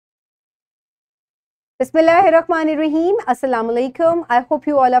Bismillahirrahmanirrahim. Assalamu alaikum. I hope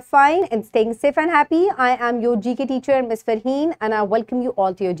you all are fine and staying safe and happy. I am your GK teacher, Ms. Farheen, and I welcome you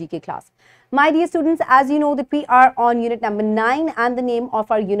all to your GK class. My dear students, as you know that we are on unit number 9 and the name of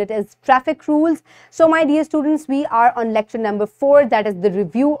our unit is traffic rules. So my dear students, we are on lecture number 4, that is the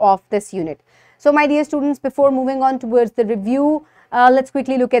review of this unit. So my dear students, before moving on towards the review, let's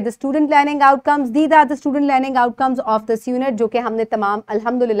quickly look at the student learning outcomes. These are the student learning outcomes of this unit जो कि हमने तमाम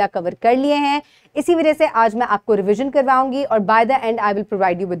अल्हम्दुलिल्लाह cover कर लिए हैं. इसी वजह से आज मैं आपको रिवीजन करवाऊंगी और by the end I will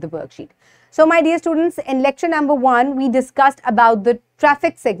provide you with the worksheet. So my dear students, in lecture number 1 we discussed about the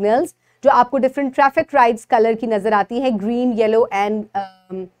traffic signals जो आपको different traffic lights color की नजर आती है, green, yellow and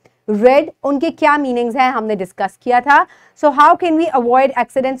red. उनके क्या meanings हैं हमने discuss किया था. So how can we avoid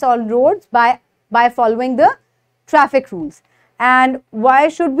accidents on roads by following the traffic rules? And why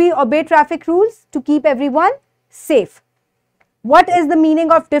should we obey traffic rules? To keep everyone safe. What is the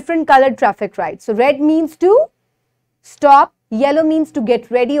meaning of different colored traffic lights? So red means to stop, yellow means to get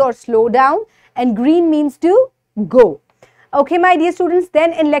ready or slow down, and green means to go. Okay, my dear students,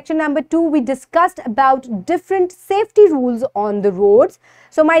 then in lecture number 2, we discussed about different safety rules on the roads.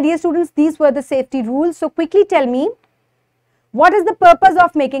 So my dear students, these were the safety rules. So quickly tell me, what is the purpose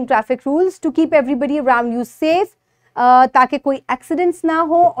of making traffic rules? To keep everybody around you safe, ताकि कोई accidents ना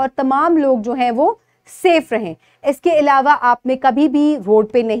हो और तमाम लोग जो हैं वो सेफ रहें. इसके अलावा आपने कभी भी रोड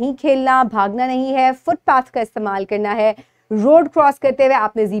पे नहीं खेलना, भागना नहीं है, फुटपाथ का इस्तेमाल करना है, रोड क्रॉस करते हुए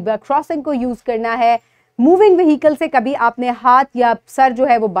आपने ज़ीब्रा क्रॉसिंग को यूज़ करना है, मूविंग व्हीकल से कभी आपने हाथ या सर जो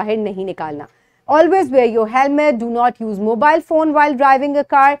है वो बाहर नहीं निकालना. Always wear your helmet, do not use mobile phone while driving a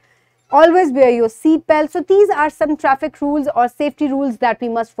car, always wear your seat belt. So these are some traffic rules or safety rules that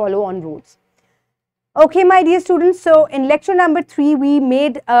we must follow on roads. Okay, my dear students, so in lecture number 3 we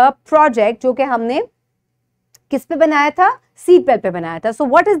made a project जो कि हमने किस पे बनाया था? Seat belt पे बनाया था. So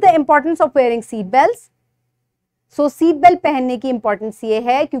what is the importance of wearing seat belts? So seat belt पहनने की importance ये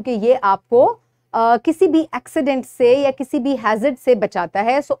है क्योंकि ये आपको किसी भी accident से या किसी भी hazard से बचाता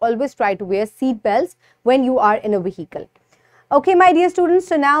है. So always try to wear seat belts when you are in a vehicle. Okay, my dear students,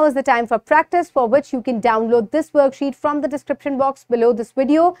 so now is the time for practice, for which you can download this worksheet from the description box below this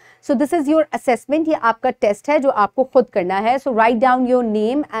video. So this is your assessment. ये आपका test है जो आपको खुद करना है. So write down your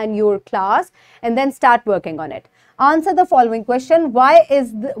name and your class and then start working on it. Answer the following question.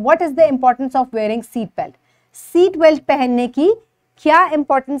 What is the importance of wearing seat belt? Seat belt पहनने की क्या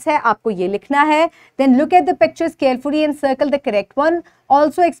importance है आपको ये लिखना है. Then look at the pictures carefully and circle the correct one.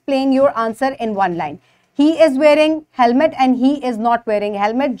 Also explain your answer in one line. He is wearing helmet and he is not wearing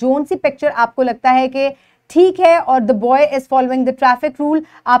helmet. Zone C picture आपको लगता है कि ठीक है और the boy is following the traffic rule,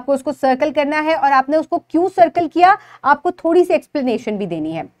 आपको उसको circle करना है और आपने उसको क्यों सर्कल किया आपको थोड़ी सी एक्सप्लेनेशन भी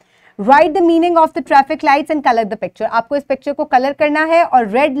देनी है. Write the meaning of the traffic lights and color the picture. आपको इस पिक्चर को कलर करना है और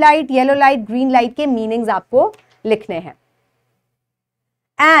red light, yellow light, green light के मीनिंग्स आपको लिखने हैं.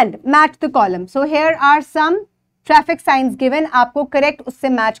 And match the column. So here are some traffic science given, आपको करेक्ट उससे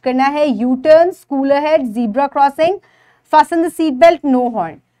मैच करना है. U turn, school ahead, zebra crossing, fasten the seat belt, no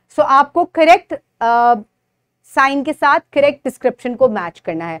horn. सो आपको correct sign के साथ करेक्ट डिस्क्रिप्शन को मैच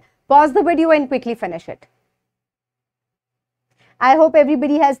करना है. Pause the video and quickly finish it. I hope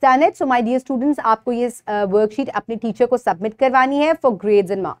everybody has done it. So my dear students, आपको ये worksheet अपने teacher को सबमिट करवानी है for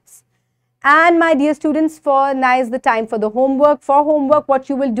grades and marks. And my dear students, for now is the time for the homework. For homework, what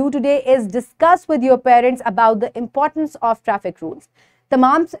you will do today is discuss with your parents about the importance of traffic rules.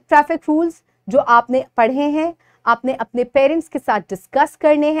 तमाम traffic rules जो आपने पढ़े हैं, आपने अपने parents के साथ discuss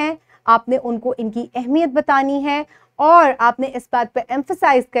करने हैं, आपने उनको इनकी अहमियत बतानी है और आपने इस बात पे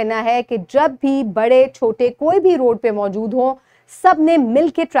emphasize करना है कि जब भी बड़े छोटे कोई भी रोड पे मौजूद हो, सब ने मिल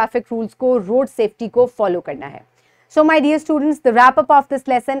के traffic rules को, road safety को follow करना है. So my dear students, the wrap up of this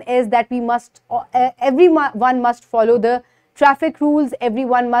lesson is that everyone must follow the traffic rules,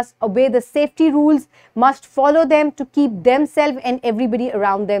 everyone must obey the safety rules, must follow them to keep themselves and everybody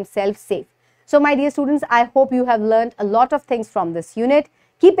around themselves safe. So my dear students, I hope you have learned a lot of things from this unit.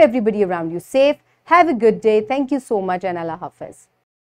 Keep everybody around you safe. Have a good day. Thank you so much and Allah Hafiz.